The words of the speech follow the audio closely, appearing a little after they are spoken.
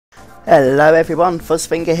Hello everyone,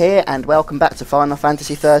 Fuzzfinger here and welcome back to Final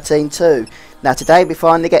Fantasy XIII-2. Now today we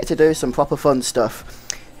finally get to do some proper fun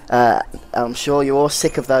stuff. I'm sure you're all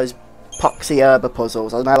sick of those poxy herba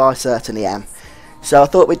puzzles, I know I certainly am. So I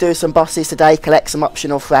thought we'd do some bosses today, collect some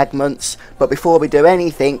optional fragments, but before we do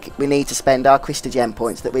anything we need to spend our Crystal Gem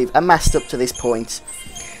points that we've amassed up to this point.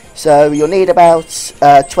 So you'll need about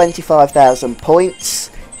 25,000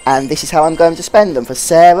 points, and this is how I'm going to spend them. For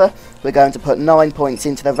Sarah, we're going to put 9 points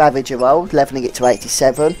into the Ravager roll, levelling it to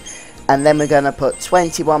 87, and then we're going to put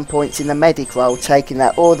 21 points in the Medic roll, taking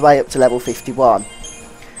that all the way up to level 51.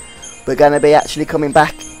 We're going to be actually coming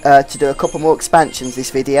back to do a couple more expansions this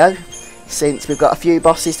video, since we've got a few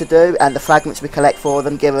bosses to do, and the fragments we collect for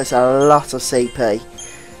them give us a lot of CP.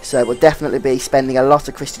 So we'll definitely be spending a lot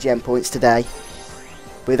of Crystal Gem points today,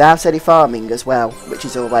 without any farming as well, which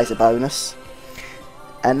is always a bonus.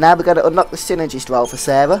 And now we're going to unlock the Synergist roll for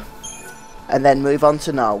Sarah, and then move on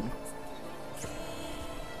to Noel.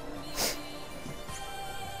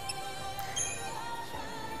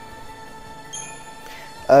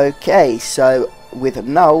 Okay, so with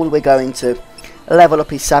Noel we're going to level up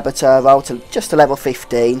his Saboteur roll to just to level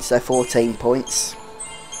 15, so 14 points.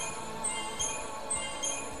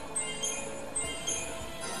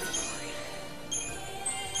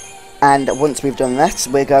 And once we've done that,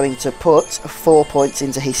 we're going to put 4 points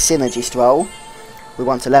into his Synergist roll. We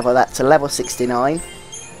want to level that to level 69.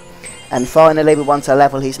 And finally we want to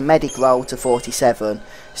level his Medic roll to 47,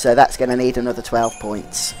 so that's going to need another 12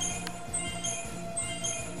 points.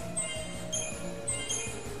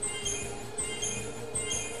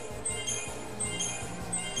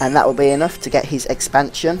 And that will be enough to get his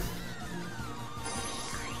expansion.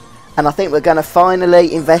 And I think we're going to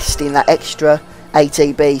finally invest in that extra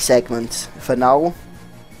ATB segment for Noel.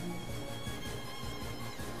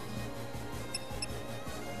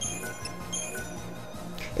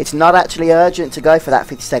 It's not actually urgent to go for that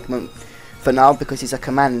 5th segment for Noel because he's a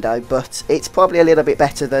commando, but it's probably a little bit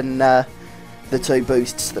better than the 2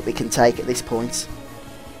 boosts that we can take at this point.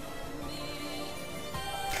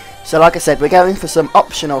 So like I said, we're going for some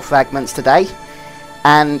optional fragments today,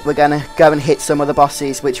 and we're going to go and hit some of the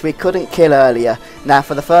bosses which we couldn't kill earlier. Now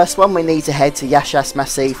for the first one we need to head to Yashas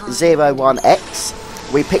Massif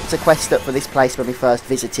 01X. We picked a quest up for this place when we first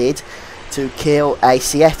visited, to kill a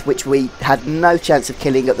Sieth which we had no chance of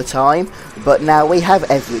killing at the time, but now we have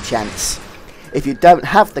every chance. If you don't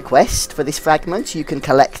have the quest for this fragment, you can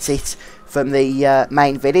collect it from the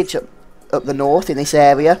main village up the north in this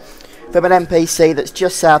area, from an NPC that's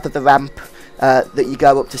just south of the ramp that you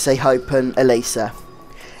go up to see Hope and Elisa.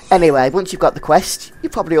 Anyway, once you've got the quest,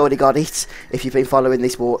 you've probably already got it if you've been following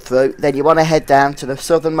this walkthrough, then you want to head down to the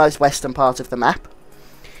southernmost western part of the map.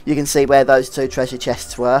 You can see where those 2 treasure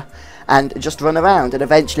chests were, and just run around, and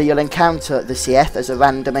eventually you'll encounter the Sieth as a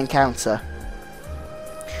random encounter.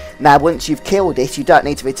 Now once you've killed it, you don't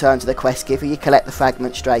need to return to the quest giver, you collect the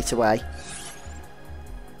fragment straight away.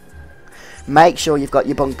 Make sure you've got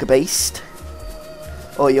your Bunker Beast,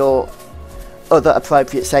 or your other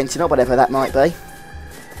appropriate sentinel, whatever that might be.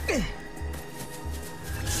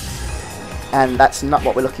 And that's not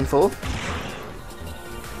what we're looking for.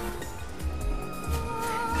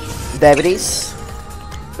 There it is.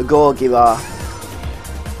 Gorgyra.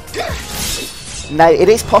 Now it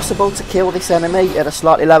is possible to kill this enemy at a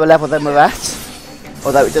slightly lower level than we're at,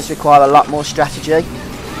 although it does require a lot more strategy.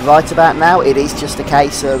 Right about now it is just a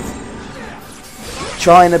case of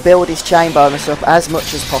trying to build his chain bonus up as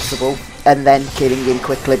much as possible and then killing him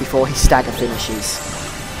quickly before his stagger finishes.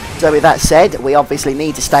 So with that said, we obviously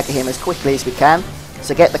need to stagger him as quickly as we can,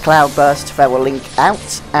 so get the Cloudburst Feral Link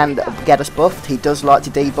out and get us buffed. He does like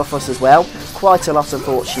to debuff us as well, quite a lot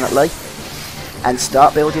unfortunately, and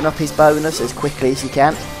start building up his bonus as quickly as you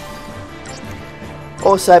can.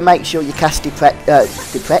 Also make sure you cast Deprotect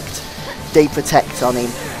on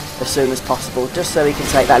him as soon as possible, just so he can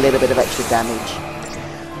take that little bit of extra damage.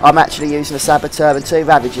 I'm actually using a Saboteur and 2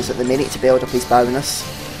 Ravagers at the minute to build up his bonus.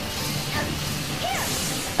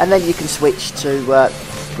 And then you can switch to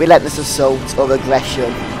Relentless Assault or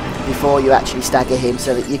Aggression before you actually stagger him,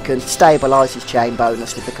 so that you can stabilise his chain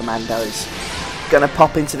bonus with the commandos. Gonna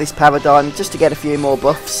pop into this paradigm just to get a few more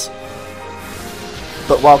buffs,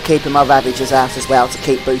 but while keeping my Ravagers out as well to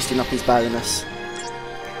keep boosting up his bonus.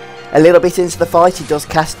 A little bit into the fight he does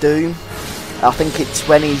cast Doom. I think it's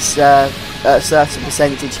when he's at a certain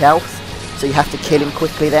percentage health, so you have to kill him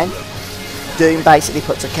quickly then. Doom basically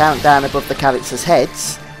puts a countdown above the characters'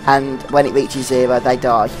 heads, and when it reaches 0 they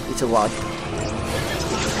die. It's a wipe.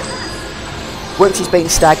 Once he's been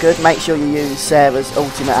staggered, make sure you use Sarah's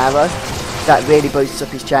ultimate arrow. that really boosts up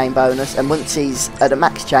his chain bonus, and once he's at a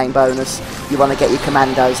max chain bonus, you want to get your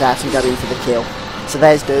commandos out and go in for the kill. So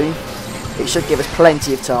there's Doom. It should give us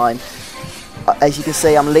plenty of time. As you can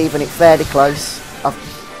see, I'm leaving it fairly close. I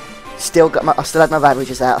still had my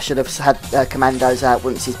Ravagers out. I should have had commandos out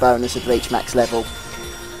once his bonus had reached max level.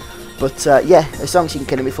 But yeah, as long as you can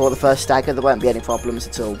kill him before the first stagger, there won't be any problems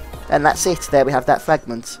at all. And that's it. There we have that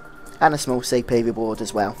fragment, and a small CP reward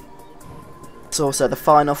as well. It's also the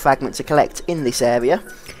final fragment to collect in this area,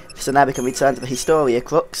 so now we can return to the Historia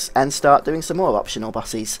Crux and start doing some more optional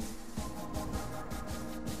bosses.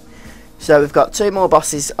 So we've got 2 more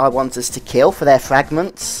bosses I want us to kill for their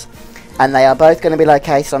fragments, and they are both going to be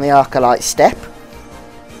located on the Arcalite Step.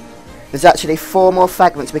 There's actually 4 more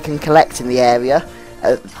fragments we can collect in the area.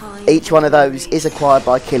 Each one of those is acquired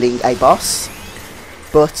by killing a boss,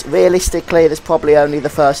 but realistically there's probably only the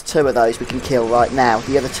first 2 of those we can kill right now.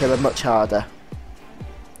 The other 2 are much harder.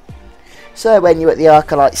 So when you're at the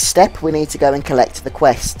Arcalite Step, we need to go and collect the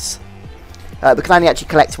quests. We can only actually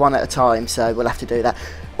collect 1 at a time, so we'll have to do that.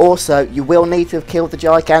 Also, you will need to have killed the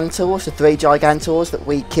Gigantors, the 3 Gigantors that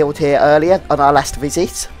we killed here earlier on our last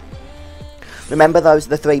visit. Remember, those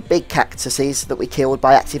are the 3 big cactuses that we killed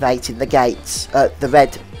by activating the gates,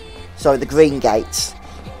 the green gates.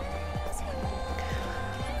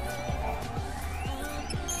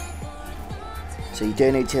 So you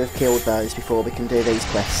do need to have killed those before we can do these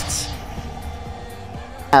quests.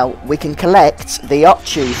 Now, we can collect the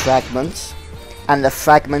Ochu fragment and the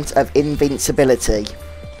fragment of invincibility.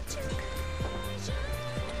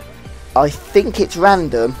 I think it's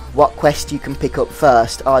random what quest you can pick up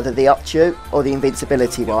first, either the Ochu or the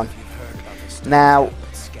invincibility one. Now,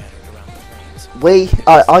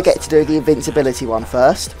 I get to do the invincibility one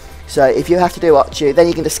first, so if you have to do Ochu, then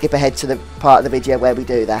you can just skip ahead to the part of the video where we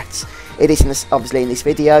do that. It is obviously in this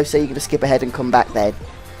video, so you can just skip ahead and come back then.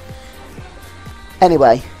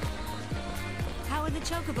 Anyway, how are the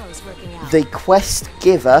chocobos working out? The quest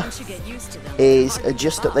giver is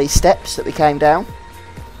just up these steps that we came down.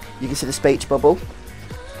 You can see the speech bubble.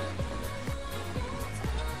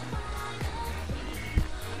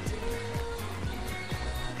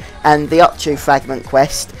 And the Ochu fragment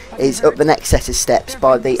quest is up the next set of steps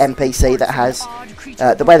by the NPC that has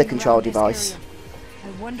the weather control device.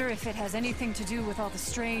 I wonder if it has anything to do with all the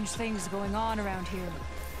strange things going on around here.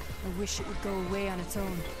 I wish it would go away on its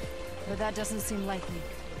own, but that doesn't seem likely.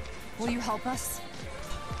 Will you help us?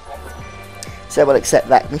 So we'll accept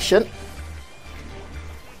that mission.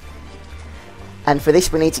 And for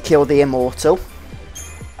this we need to kill the Immortal.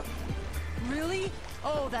 Really?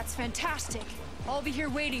 Oh, that's fantastic. I'll be here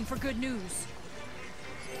waiting for good news.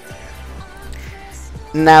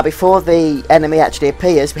 Now, before the enemy actually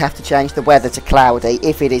appears, we have to change the weather to cloudy,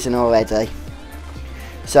 if it isn't already.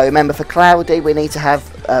 So remember, for cloudy we need to have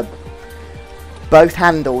both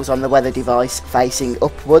handles on the weather device facing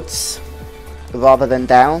upwards rather than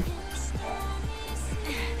down.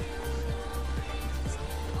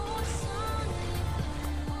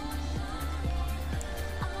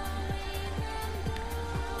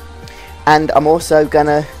 And I'm also going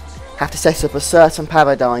to have to set up a certain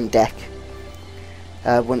paradigm deck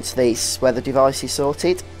once this weather device is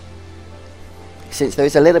sorted, since there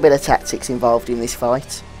is a little bit of tactics involved in this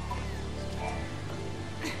fight.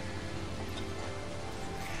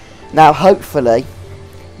 Now hopefully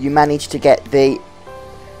you manage to get the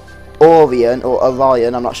Orion, or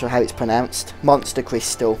Orion, I'm not sure how it's pronounced, monster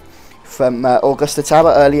crystal from Augusta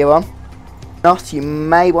Tower earlier on. If not, you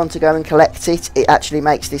may want to go and collect it. It actually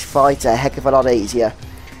makes this fight a heck of a lot easier.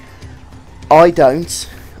 I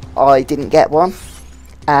didn't get one,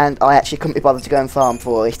 and I actually couldn't be bothered to go and farm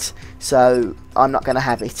for it, so I'm not going to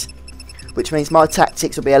have it, which means my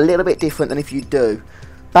tactics will be a little bit different than if you do.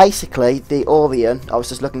 Basically, the Orion, I was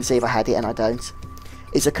just looking to see if I had it and I don't,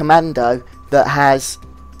 is a commando that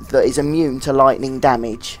is immune to lightning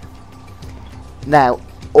damage. Now,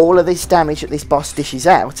 all of this damage that this boss dishes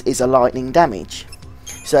out is a lightning damage.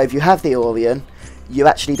 So if you have the Orion, you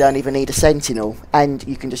actually don't even need a Sentinel, and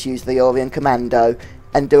you can just use the Orion commando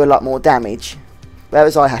and do a lot more damage,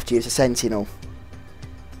 whereas I have to use a Sentinel.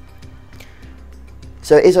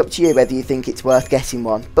 So it is up to you whether you think it's worth getting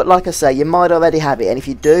one. But like I say, you might already have it, and if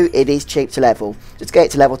you do, it is cheap to level. Just get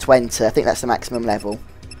it to level 20, I think that's the maximum level.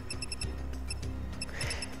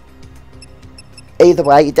 Either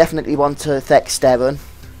way, you definitely want a Thexteron,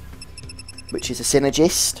 which is a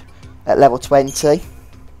synergist, at level 20.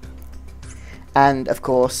 And of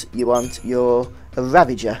course, you want your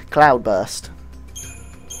Ravager, Cloudburst.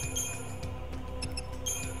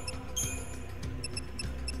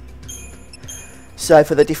 So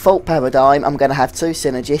for the default paradigm, I'm going to have 2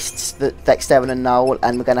 synergists, Dexter and Noel,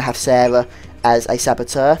 and we're going to have Sarah as a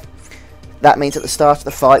saboteur. That means at the start of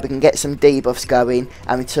the fight we can get some debuffs going,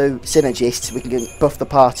 and with 2 synergists we can buff the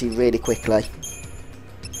party really quickly.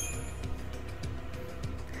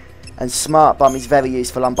 And Smart Bomb is very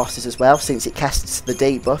useful on bosses as well, since it casts the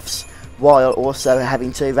debuffs, while also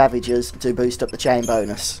having 2 Ravagers to boost up the chain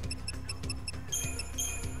bonus.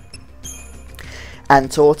 And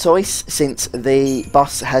Tortoise, since the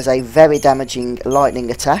boss has a very damaging lightning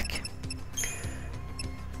attack.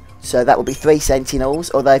 So that will be 3 Sentinels,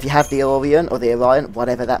 although if you have the Orion, or the Orion,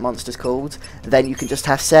 whatever that monster's called, then you can just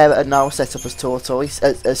have Sarah and Noel set up as Tortoise,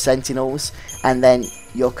 as Sentinels, and then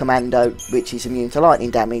your Commando, which is immune to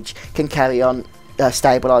lightning damage, can carry on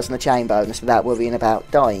stabilising the chain bonus without worrying about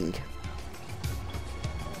dying.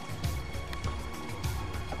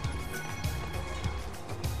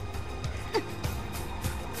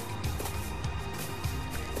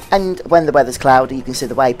 And when the weather's cloudy, you can see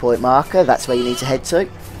the waypoint marker, that's where you need to head to.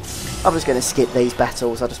 I'm just going to skip these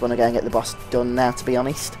battles, I just want to go and get the boss done now, to be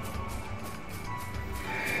honest.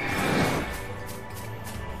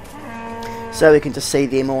 So we can just see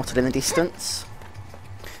the Immortal in the distance.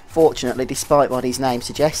 Fortunately, despite what his name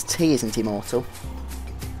suggests, he isn't immortal.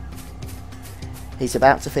 He's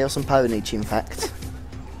about to feel some ponage, in fact.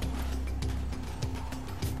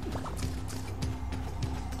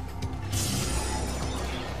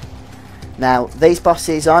 Now, these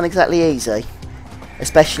bosses aren't exactly easy,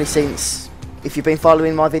 especially since, if you've been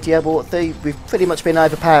following my video walkthrough, we've pretty much been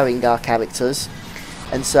overpowering our characters,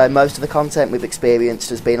 and so most of the content we've experienced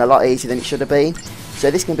has been a lot easier than it should have been, so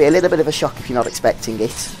this can be a little bit of a shock if you're not expecting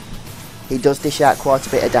it. He does dish out quite a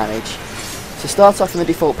bit of damage. So start off in the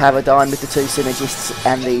default paradigm with the 2 synergists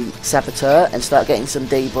and the saboteur, and start getting some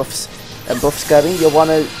debuffs and buffs going. You'll want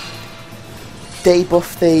to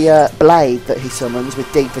debuff the blade that he summons with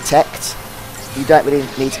Deprotect. You don't really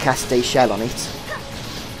need to cast D-Shell on it.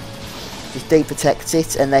 Just Deprotect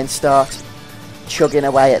it and then start chugging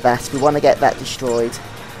away at that. We want to get that destroyed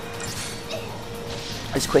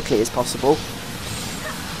as quickly as possible.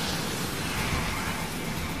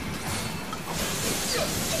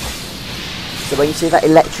 So when you see that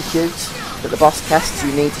electrocute that the boss casts,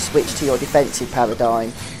 you need to switch to your defensive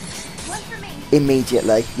paradigm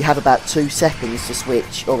immediately. You have about 2 seconds to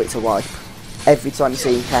switch or it's a wipe. Every time you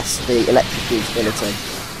see him cast the electrocute ability.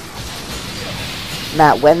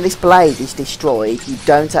 Now, when this blade is destroyed, you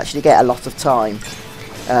don't actually get a lot of time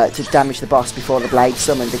to damage the boss before the blade's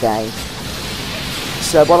summoned again.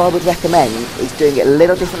 So what I would recommend is doing it a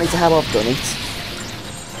little differently to how I've done it.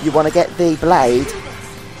 You want to get the blade,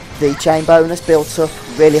 the chain bonus built up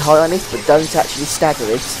really high on it, but don't actually stagger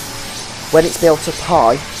it. When it's built up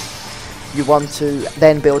high, you want to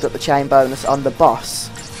then build up the chain bonus on the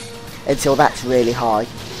boss until that's really high.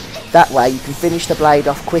 That way you can finish the blade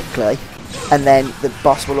off quickly, and then the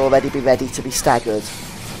boss will already be ready to be staggered,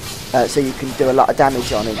 so you can do a lot of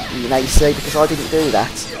damage on him. You know, you see, because I didn't do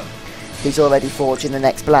that, he's already forging the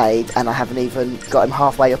next blade and I haven't even got him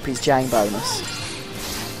halfway up his chain bonus,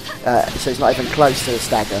 so he's not even close to the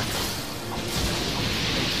stagger.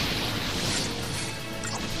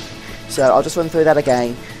 So I'll just run through that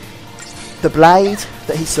again. The blade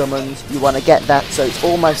that he summons, you want to get that so it's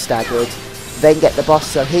almost staggered, then get the boss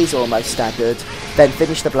so he's almost staggered, then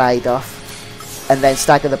finish the blade off, and then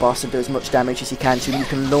stagger the boss and do as much damage as you can so you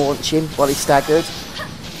can launch him while he's staggered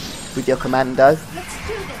with your commando.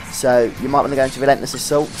 So you might want to go into Relentless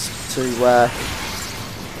Assault to,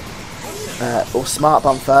 or Smart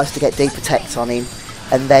Bomb first to get Deprotect on him,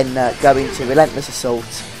 and then go into Relentless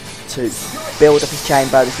Assault to build up his chain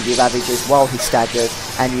bonus with your Ravagers while he's staggered,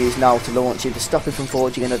 and use Noel to launch him to stop him from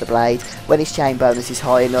forging another blade. When his chain bonus is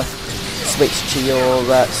high enough, switch to your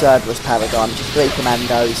Cerberus paradigm, just 3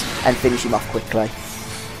 commandos, and finish him off quickly.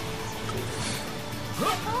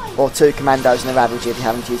 Or 2 commandos and a Ravager if you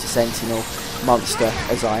haven't used a Sentinel monster,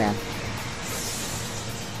 as I am.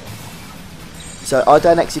 So I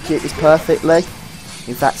don't execute this perfectly,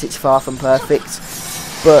 in fact it's far from perfect.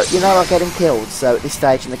 But, you know, I'm getting killed, so at this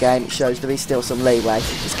stage in the game it shows there is still some leeway.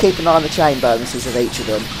 Just keep an eye on the chain bonuses of each of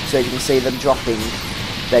them, so if you can see them dropping,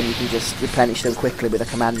 then you can just replenish them quickly with a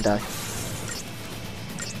commando.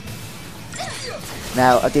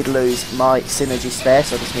 Now, I did lose my synergist there,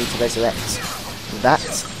 so I just need to resurrect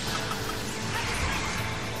that.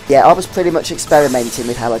 Yeah, I was pretty much experimenting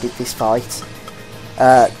with how I did this fight.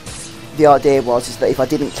 The idea was that if I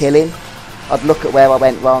didn't kill him, I'd look at where I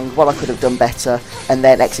went wrong, what I could have done better, and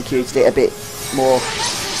then executed it a bit more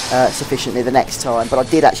sufficiently the next time. But I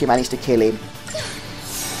did actually manage to kill him,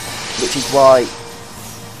 which is why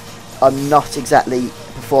I'm not exactly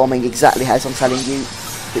performing exactly as I'm telling you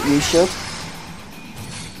that you should,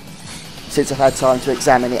 since I've had time to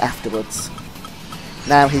examine it afterwards.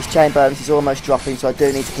 Now his chain bonus is almost dropping, so I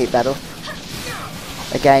do need to keep that up.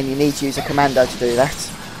 Again, you need to use a commando to do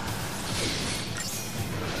that.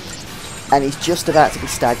 And he's just about to be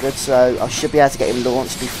staggered, so I should be able to get him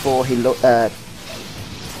launched before he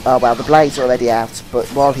oh well, the blade's already out, but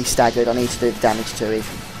while he's staggered I need to do the damage to him.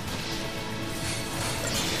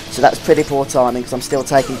 So that's pretty poor timing, because I'm still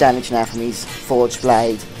taking damage now from his forged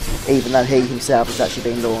blade, even though he himself has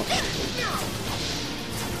actually been launched.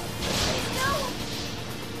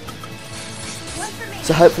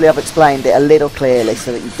 So hopefully I've explained it a little clearly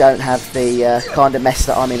so that you don't have the kind of mess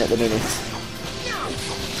that I'm in at the minute.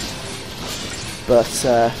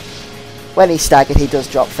 But when he's staggered he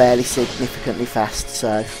does drop fairly significantly fast,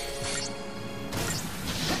 so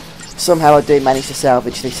somehow I do manage to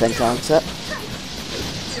salvage this encounter.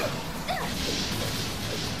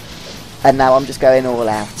 And now I'm just going all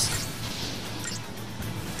out.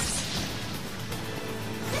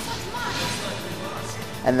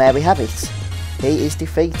 And there we have it. He is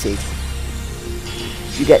defeated.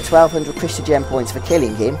 You get 1200 Crystal Gem points for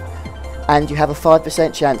killing him, and you have a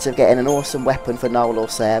 5% chance of getting an awesome weapon for Noel or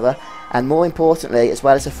Sarah, and more importantly, as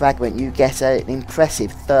well as a fragment, you get an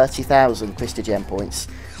impressive 30,000 Crystal Gem points,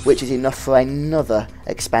 which is enough for another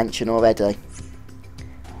expansion already.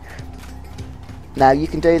 Now you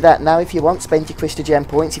can do that now if you want, spend your Crystal Gem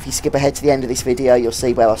points. If you skip ahead to the end of this video you'll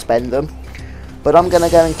see where I spend them. But I'm going to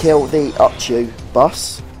go and kill the Ochu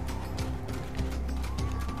boss,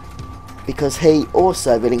 because he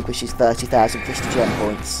also relinquishes 30,000 Crystal Gem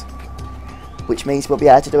points, which means we'll be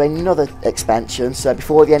able to do another expansion. So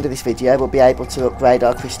before the end of this video we'll be able to upgrade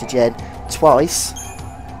our Crystal Gem twice.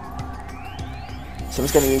 So I'm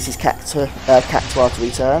just going to use his Cactuar to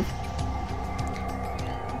return.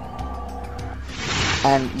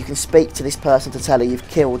 And you can speak to this person to tell her you've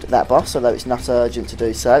killed that boss, although it's not urgent to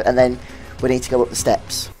do so, and then we need to go up the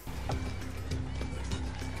steps.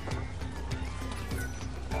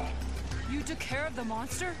 You took care of the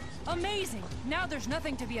monster? Amazing! Now there's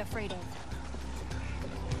nothing to be afraid of.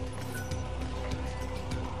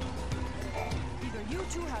 Either you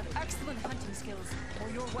two have excellent hunting skills, or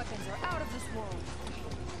your weapons are out of this world.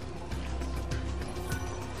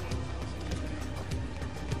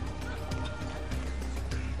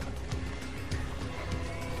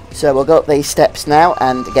 So we'll go up these steps now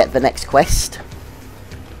and get the next quest.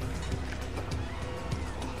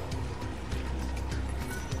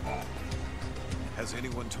 Has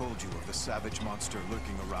anyone told you of the savage monster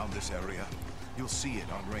lurking around this area? You'll see it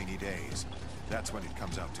on rainy days. That's when it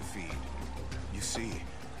comes out to feed. You see,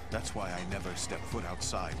 that's why I never step foot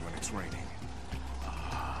outside when it's raining.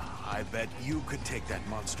 I bet you could take that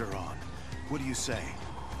monster on. What do you say?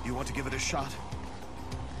 You want to give it a shot?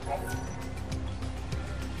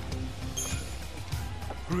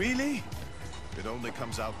 Really? It only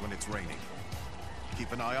comes out when it's raining.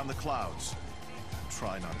 Keep an eye on the clouds.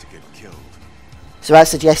 Try not to get killed. So as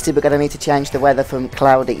suggested, we're going to need to change the weather from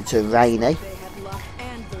cloudy to rainy. They have luck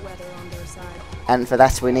and the weather on their side. And for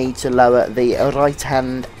that we need to lower the right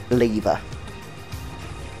hand lever.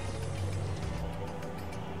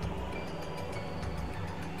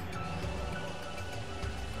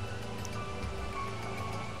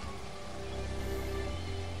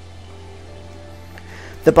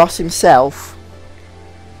 The boss himself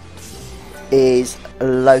is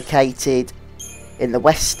located in the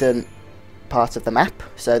western part of the map,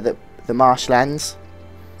 so the marshlands,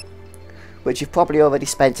 which you've probably already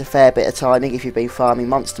spent a fair bit of time in if you've been farming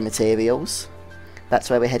monster materials.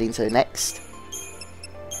 That's where we're heading to next.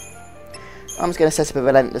 I'm just going to set up a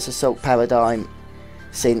relentless assault paradigm,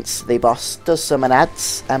 since the boss does summon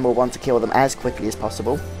adds and we'll want to kill them as quickly as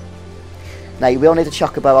possible. Now you will need a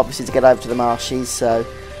chocobo obviously to get over to the marshes, so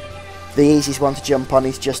the easiest one to jump on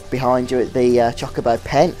is just behind you at the chocobo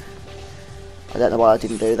pen. I don't know why I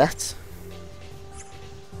didn't do that.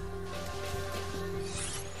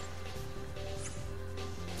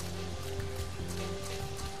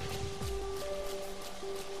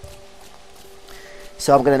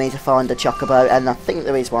 So I'm going to need to find a chocobo, and I think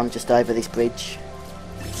there is one just over this bridge.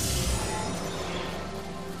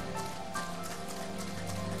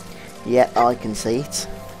 Yeah, I can see it.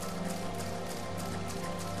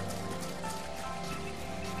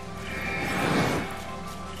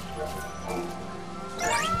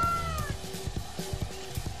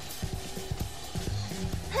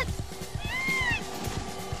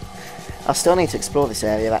 I still need to explore this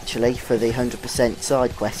area actually for the 100%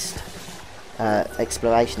 side quest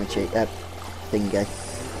exploration thingy.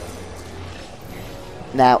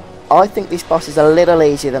 Now, I think this boss is a little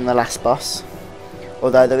easier than the last boss.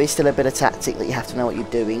 although there is still a bit of tactic that you have to know what you're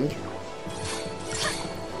doing.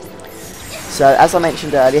 So as I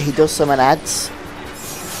mentioned earlier, he does summon ads.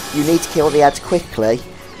 You need to kill the ads quickly,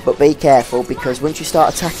 but be careful because once you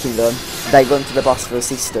start attacking them, they run to the boss for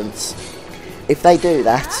assistance. If they do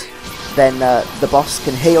that, then the boss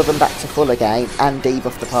can heal them back to full again and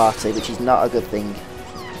debuff the party, which is not a good thing.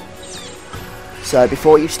 So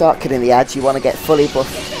before you start killing the ads, you want to get fully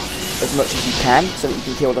buffed as much as you can so that you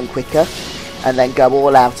can kill them quicker, and then go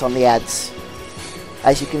all out on the ads.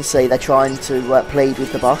 As you can see, they're trying to plead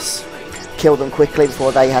with the boss. Kill them quickly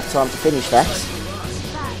before they have time to finish that.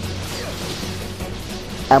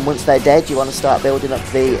 And once they're dead, you want to start building up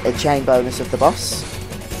the chain bonus of the boss.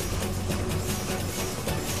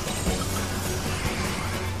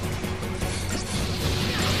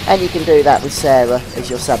 And you can do that with Sarah as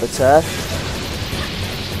your saboteur.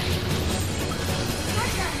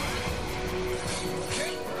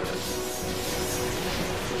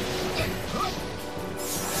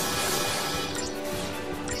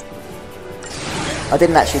 I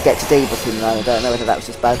didn't actually get to debuff him though. I don't know whether that was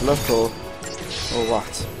just bad luck or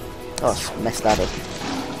what. Oh, I messed that up.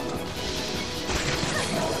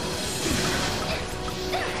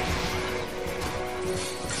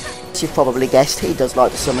 As you've probably guessed, he does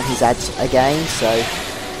like to summon his ads again, so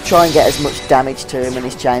try and get as much damage to him and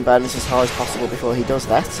his chain bonus as high as possible before he does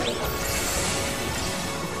that.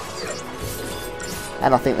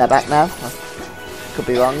 And I think they're back now. I could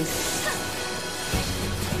be wrong.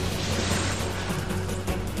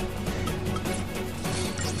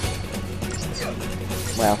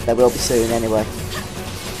 Well, they will be soon anyway.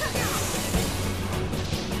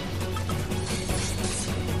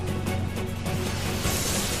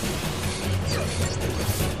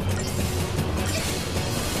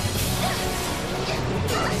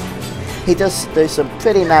 He does do some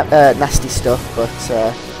pretty nasty stuff, but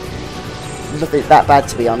nothing that bad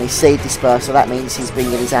to be honest. Seed dispersal, that means he's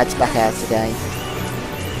bringing his ads back out again.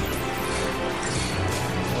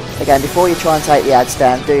 Again, before you try and take the ads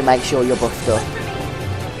down, do make sure you're buffed up.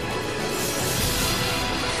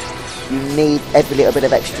 You need every little bit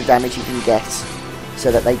of extra damage you can get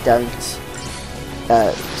so that they don't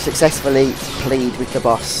successfully plead with the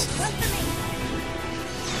boss.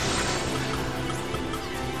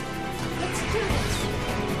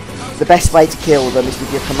 The best way to kill them is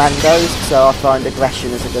with your commandos, so I find aggression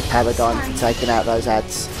is a good paradigm for taking out those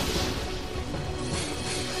ads.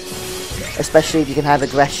 Especially if you can have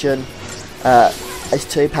aggression as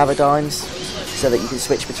two paradigms, so that you can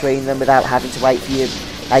switch between them without having to wait for your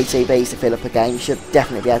ATBs to fill up again. You should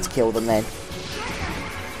definitely be able to kill them then.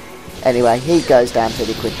 Anyway, he goes down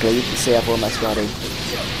pretty quickly. You can see I've almost got him.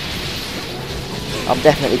 I'm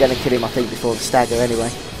definitely going to kill him, I think, before the stagger anyway.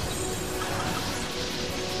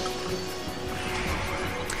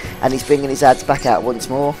 And he's bringing his ads back out once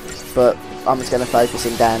more, but I'm just going to focus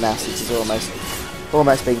him down now since he's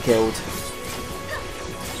almost been killed.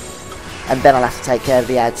 And then I'll have to take care of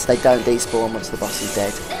the ads. They don't despawn once the boss is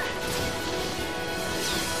dead.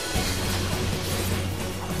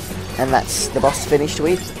 And that's the boss finished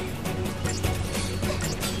with.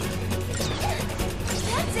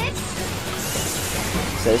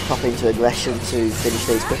 So let's pop into aggression to finish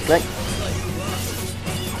these quickly.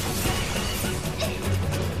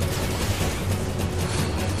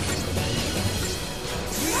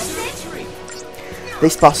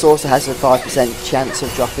 This boss also has a 5% chance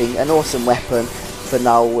of dropping an awesome weapon for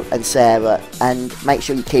Noel and Sarah, and make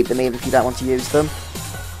sure you keep them even if you don't want to use them,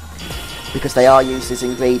 because they are used as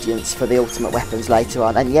ingredients for the ultimate weapons later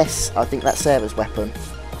on. And yes, I think that's Sarah's weapon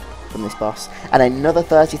from this boss. And another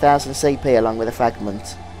 30,000 CP along with a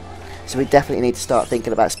fragment. So we definitely need to start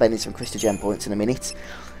thinking about spending some crystal gem points in a minute.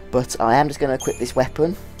 But I am just going to equip this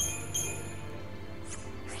weapon.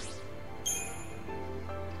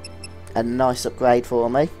 A nice upgrade for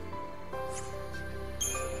me.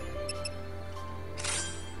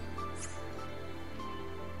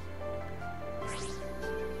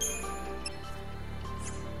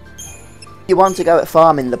 You want to go at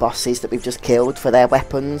farming the bosses that we've just killed for their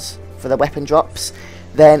weapons, for the weapon drops,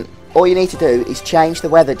 then all you need to do is change the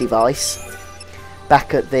weather device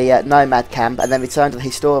back at the Nomad camp, and then return to the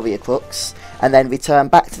Historia Crux, and then return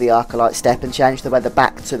back to the Arcalite step and change the weather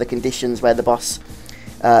back to the conditions where the boss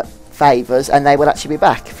favours, and they will actually be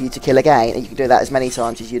back for you to kill again, and you can do that as many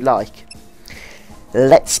times as you like.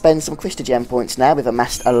 Let's spend some crystal gem points now. We've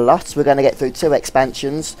amassed a lot. We're going to get through 2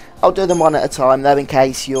 expansions. I'll do them one at a time though, in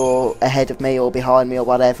case you're ahead of me or behind me or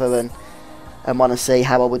whatever, and want to see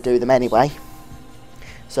how I would do them anyway.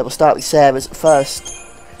 So we'll start with Sarah's first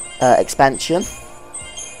expansion,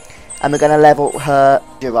 and we're going to level her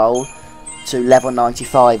role to level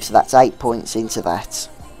 95, so that's 8 points into that.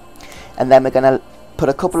 And then we're going to put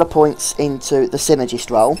a couple of points into the Synergist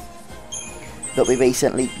role that we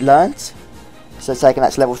recently learnt, so taking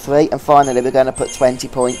that to level 3, and finally we're going to put 20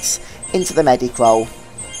 points into the Medic role,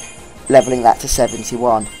 levelling that to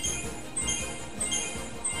 71.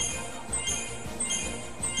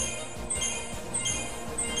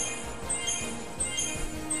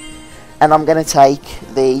 And I'm going to take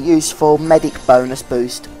the useful Medic bonus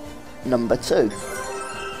boost number 2.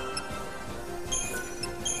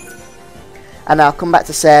 And I'll come back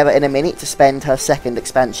to Sarah in a minute to spend her second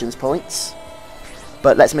expansions points.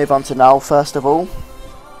 But let's move on to Noel first of all.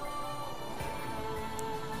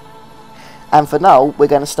 And for Noel, we're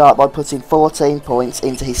going to start by putting 14 points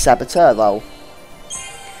into his Saboteur role.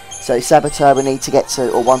 So his Saboteur we need to get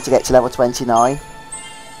to, or want to get to level 29.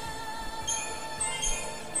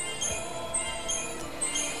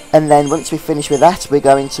 And then once we finish with that, we're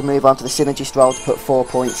going to move on to the Synergist role to put 4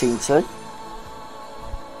 points into.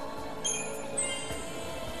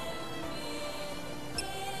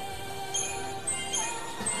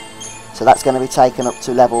 So that's going to be taken up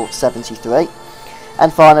to level 73.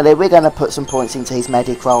 And finally, we're going to put some points into his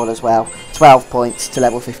Medic role as well. 12 points to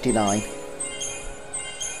level 59.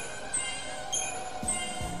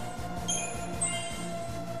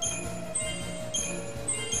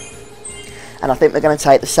 And I think we're going to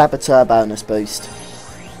take the Saboteur bonus boost,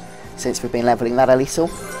 since we've been levelling that a little.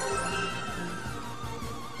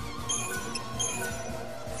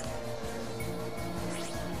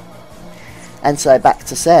 And so back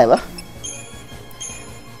to Sarah.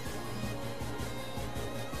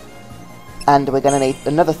 And we're going to need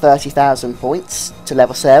another 30,000 points to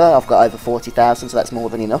level Sarah. I've got over 40,000, so that's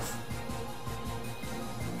more than enough.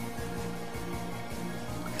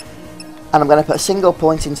 And I'm going to put a single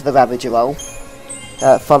point into the Ravager role,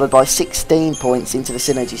 followed by 16 points into the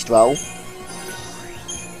Synergist role.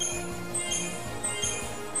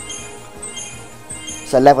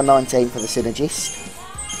 So level 19 for the Synergist.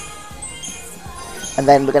 And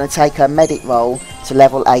then we're going to take her Medic role to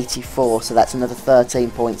level 84, so that's another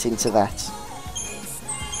 13 points into that.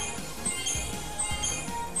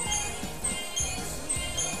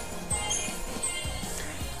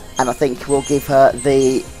 And I think we'll give her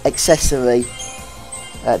the accessory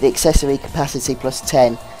capacity plus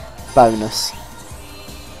 10 bonus.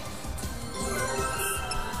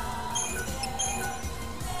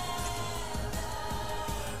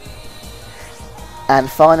 And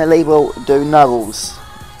finally we'll do Noel's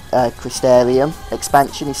Crystarium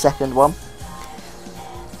expansion, his second one.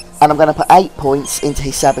 And I'm going to put 8 points into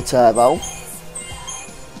his Saboteur role.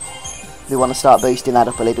 We want to start boosting that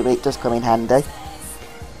up a little bit, it does come in handy.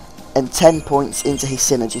 And 10 points into his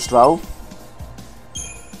Synergist role.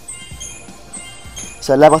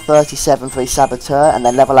 So level 37 for his Saboteur, and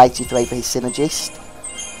then level 83 for his Synergist.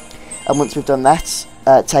 And once we've done that,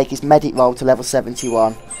 take his Medic role to level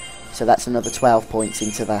 71. So that's another 12 points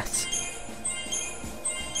into that.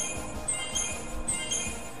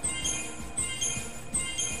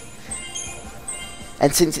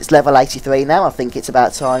 And since it's level 83 now, I think it's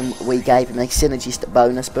about time we gave him a Synergist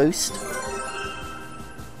bonus boost.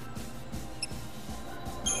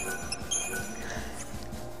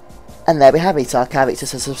 And there we have it, our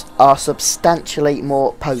characters are substantially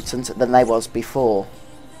more potent than they was before.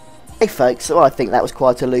 Hey folks, so I think that was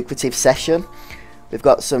quite a lucrative session. We've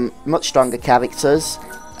got some much stronger characters,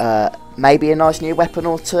 maybe a nice new weapon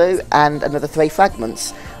or two, and another 3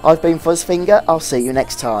 fragments. I've been FuzzFinger, I'll see you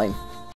next time.